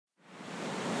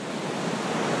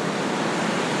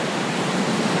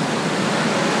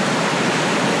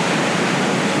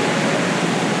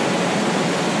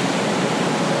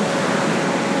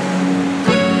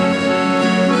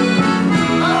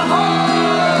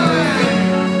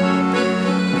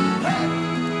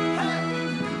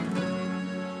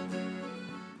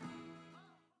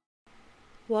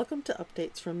Welcome to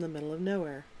Updates from the Middle of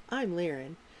Nowhere. I'm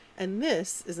Liren, and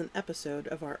this is an episode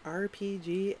of our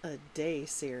RPG A Day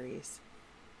series.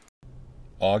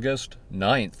 August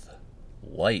 9th,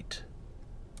 Light.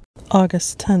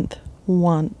 August 10th,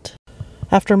 Want.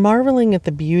 After marveling at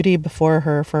the beauty before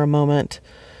her for a moment,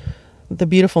 the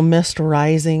beautiful mist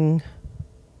rising,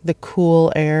 the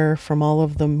cool air from all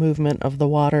of the movement of the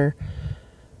water,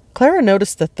 Clara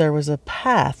noticed that there was a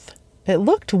path. It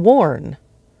looked worn.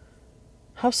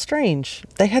 How strange.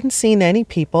 They hadn't seen any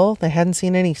people. They hadn't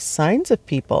seen any signs of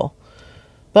people.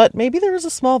 But maybe there was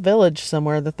a small village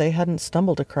somewhere that they hadn't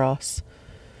stumbled across.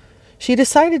 She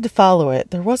decided to follow it.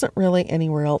 There wasn't really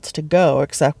anywhere else to go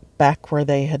except back where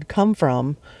they had come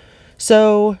from.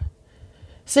 So,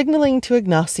 signaling to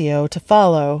Ignacio to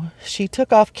follow, she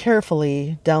took off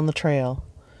carefully down the trail.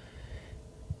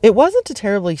 It wasn't a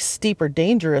terribly steep or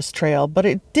dangerous trail, but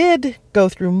it did go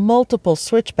through multiple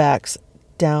switchbacks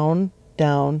down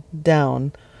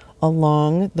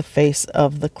along the face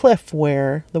of the cliff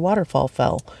where the waterfall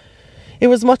fell. It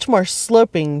was much more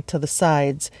sloping to the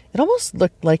sides. It almost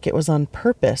looked like it was on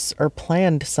purpose or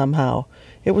planned somehow.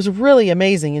 It was really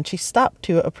amazing, and she stopped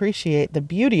to appreciate the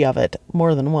beauty of it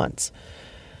more than once.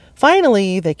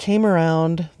 Finally, they came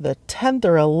around the 10th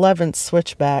or 11th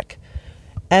switchback,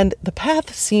 and the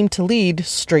path seemed to lead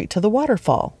straight to the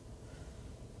waterfall.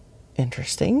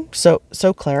 Interesting. So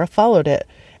Clara followed it.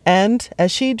 And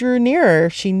as she drew nearer,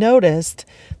 she noticed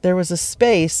there was a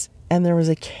space and there was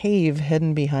a cave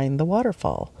hidden behind the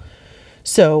waterfall.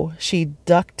 So she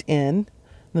ducked in.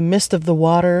 The mist of the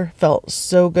water felt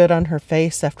so good on her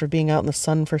face after being out in the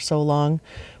sun for so long.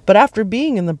 But after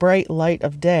being in the bright light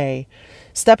of day,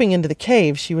 stepping into the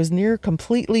cave, she was near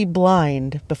completely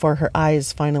blind before her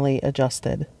eyes finally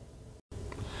adjusted.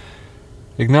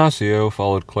 Ignacio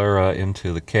followed Clara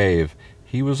into the cave.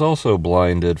 He was also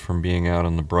blinded from being out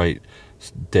in the bright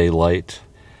daylight,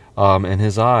 and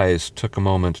his eyes took a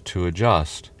moment to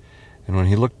adjust. And when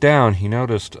he looked down, he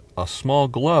noticed a small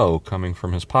glow coming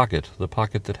from his pocket, the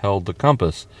pocket that held the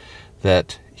compass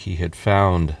that he had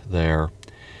found there.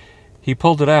 He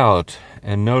pulled it out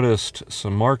and noticed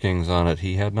some markings on it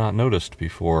he had not noticed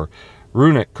before,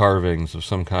 runic carvings of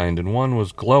some kind, and one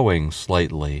was glowing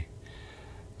slightly,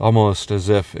 almost as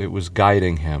if it was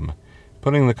guiding him.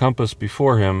 Putting the compass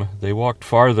before him, they walked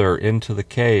farther into the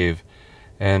cave,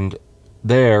 and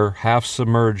there, half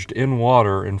submerged in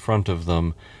water in front of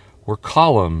them, were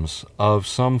columns of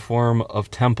some form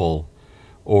of temple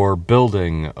or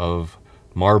building of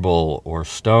marble or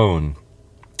stone,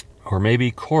 or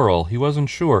maybe coral. He wasn't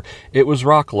sure. It was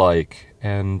rock-like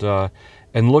and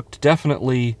looked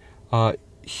definitely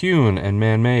hewn and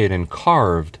man-made and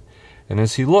carved. And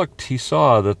as he looked, he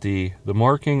saw that the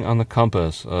marking on the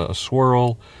compass, a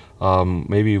swirl,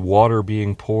 maybe water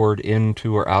being poured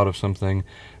into or out of something,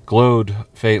 glowed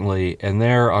faintly, and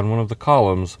there on one of the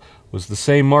columns was the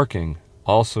same marking,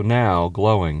 also now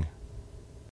glowing.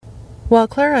 While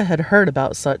Clara had heard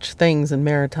about such things in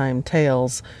maritime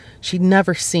tales, she'd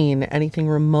never seen anything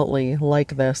remotely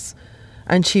like this,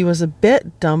 and she was a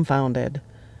bit dumbfounded.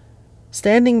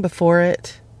 Standing before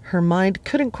it, her mind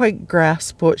couldn't quite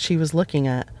grasp what she was looking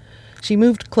at. She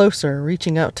moved closer,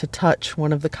 reaching out to touch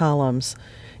one of the columns.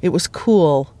 It was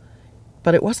cool,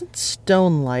 but it wasn't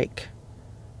stone-like.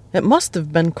 It must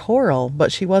have been coral,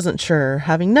 but she wasn't sure,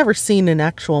 having never seen an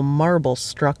actual marble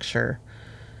structure.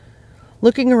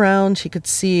 Looking around, she could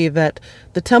see that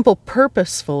the temple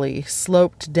purposefully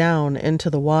sloped down into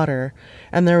the water,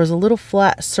 and there was a little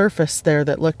flat surface there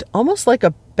that looked almost like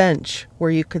a bench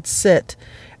where you could sit,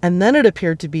 and then it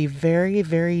appeared to be very,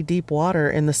 very deep water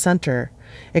in the center.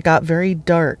 It got very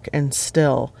dark and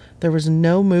still. There was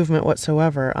no movement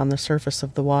whatsoever on the surface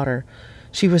of the water.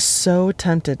 She was so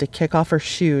tempted to kick off her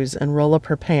shoes and roll up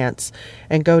her pants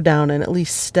and go down and at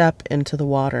least step into the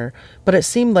water, but it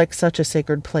seemed like such a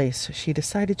sacred place. She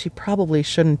decided she probably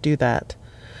shouldn't do that.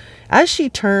 As she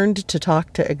turned to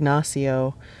talk to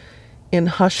Ignacio in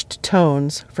hushed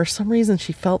tones, for some reason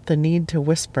she felt the need to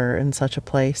whisper in such a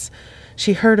place.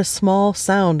 She heard a small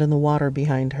sound in the water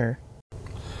behind her.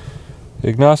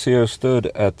 Ignacio stood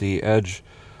at the edge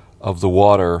of the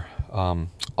water,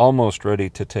 almost ready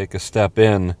to take a step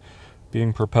in,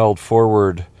 being propelled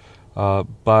forward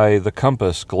by the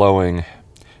compass glowing,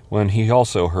 when he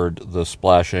also heard the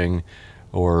splashing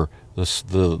or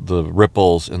the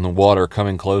ripples in the water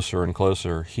coming closer and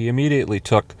closer. He immediately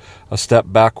took a step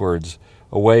backwards,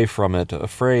 away from it,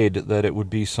 afraid that it would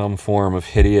be some form of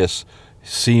hideous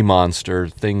sea monster,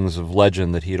 things of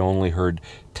legend that he'd only heard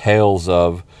tales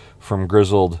of from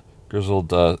grizzled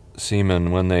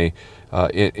seamen when they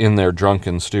in their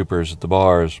drunken stupors at the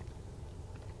bars.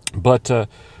 But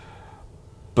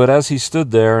But as he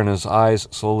stood there and his eyes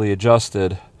slowly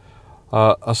adjusted,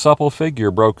 a supple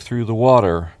figure broke through the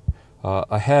water.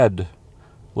 A head,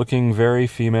 looking very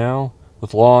female,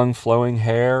 with long flowing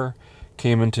hair,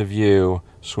 came into view,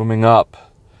 swimming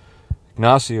up.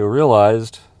 Ignacio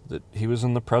realized that he was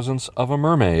in the presence of a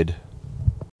mermaid.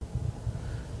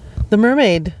 The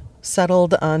mermaid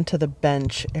settled onto the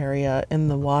bench area in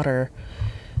the water.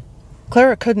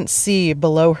 Clara couldn't see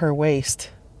below her waist.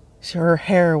 Her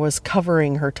hair was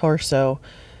covering her torso,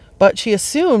 but she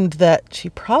assumed that she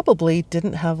probably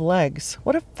didn't have legs.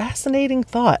 What a fascinating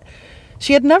thought.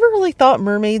 She had never really thought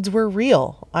mermaids were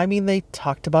real. I mean, they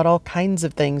talked about all kinds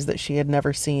of things that she had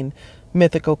never seen.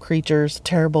 Mythical creatures,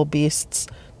 terrible beasts.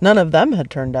 None of them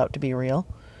had turned out to be real.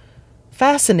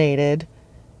 Fascinated,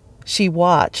 she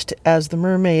watched as the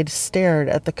mermaid stared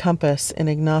at the compass in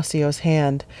Ignacio's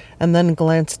hand and then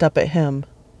glanced up at him.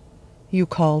 "You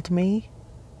called me?"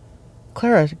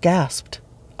 Clara gasped.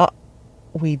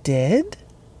 We did?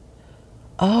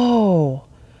 Oh,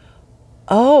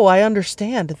 I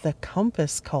understand. The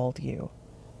compass called you."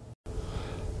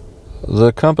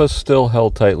 The compass still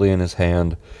held tightly in his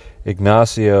hand.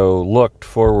 Ignacio looked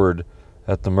forward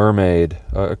at the mermaid,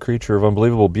 a creature of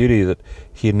unbelievable beauty that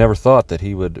he had never thought that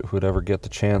he would ever get the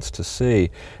chance to see,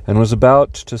 and was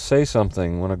about to say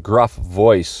something when a gruff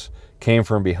voice came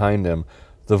from behind him,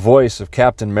 the voice of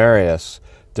Captain Marius,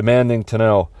 demanding to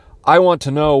know, "I want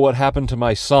to know what happened to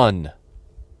my son."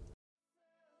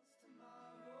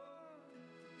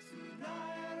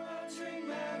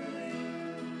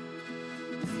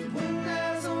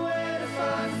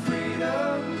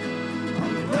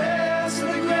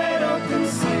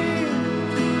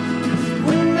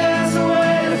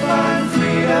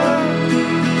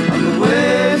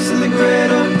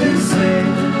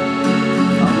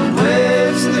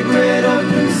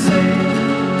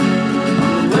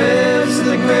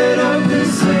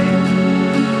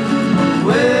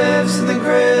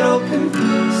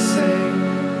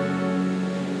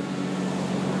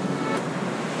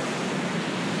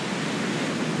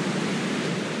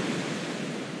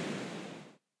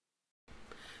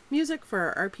 Music for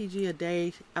our RPG A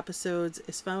Day episodes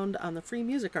is found on the Free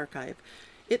Music Archive.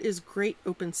 It is Great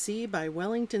Open Sea by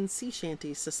Wellington Sea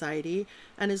Shanty Society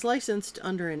and is licensed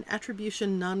under an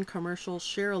Attribution Non-Commercial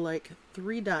Share-alike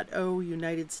 3.0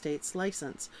 United States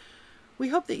license. We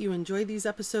hope that you enjoy these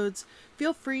episodes.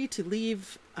 Feel free to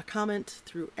leave a comment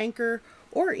through Anchor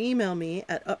or email me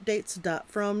at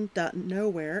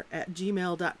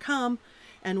updates.from.nowhere@gmail.com,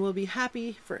 and we'll be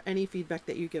happy for any feedback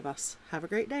that you give us. Have a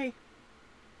great day.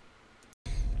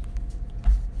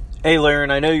 Hey, Laren,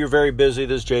 I know you're very busy.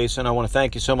 This is Jason. I want to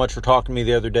thank you so much for talking to me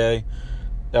the other day.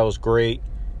 That was great.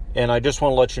 And I just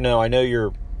want to let you know, I know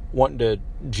you're wanting to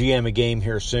GM a game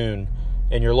here soon,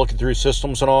 and you're looking through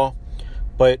systems and all,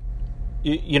 but,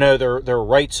 you know, there are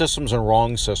right systems and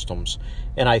wrong systems.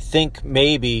 And I think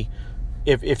maybe,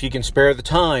 if you can spare the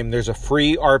time, there's a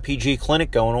free RPG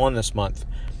clinic going on this month.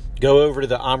 Go over to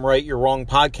the I'm Right, You're Wrong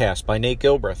podcast by Nate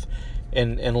Gilbreth.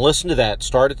 And listen to that.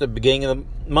 Start at the beginning of the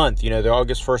month, you know, the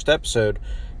August 1st episode,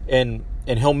 and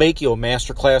he'll make you a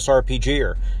masterclass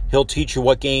RPGer. He'll teach you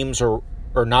what games are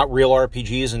not real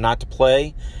RPGs and not to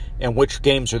play, and which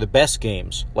games are the best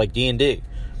games, like D&D.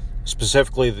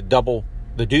 Specifically the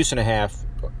Deuce and a Half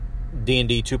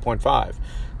D&D 2.5.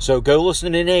 So go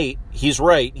listen to Nate. He's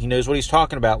right. He knows what he's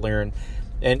talking about, Liren,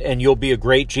 and you'll be a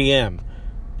great GM.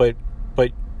 But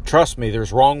trust me,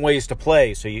 there's wrong ways to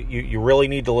play, so you really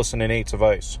need to listen to Nate's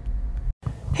advice.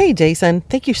 Hey, Jason,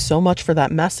 thank you so much for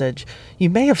that message. You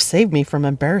may have saved me from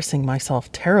embarrassing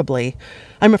myself terribly.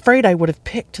 I'm afraid I would have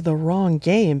picked the wrong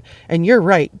game, and you're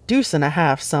right, Deuce and a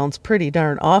Half sounds pretty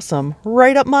darn awesome.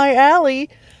 Right up my alley.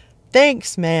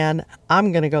 Thanks, man.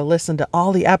 I'm gonna go listen to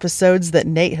all the episodes that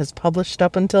Nate has published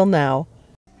up until now.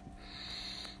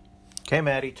 Okay,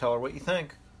 Maddie, tell her what you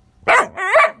think.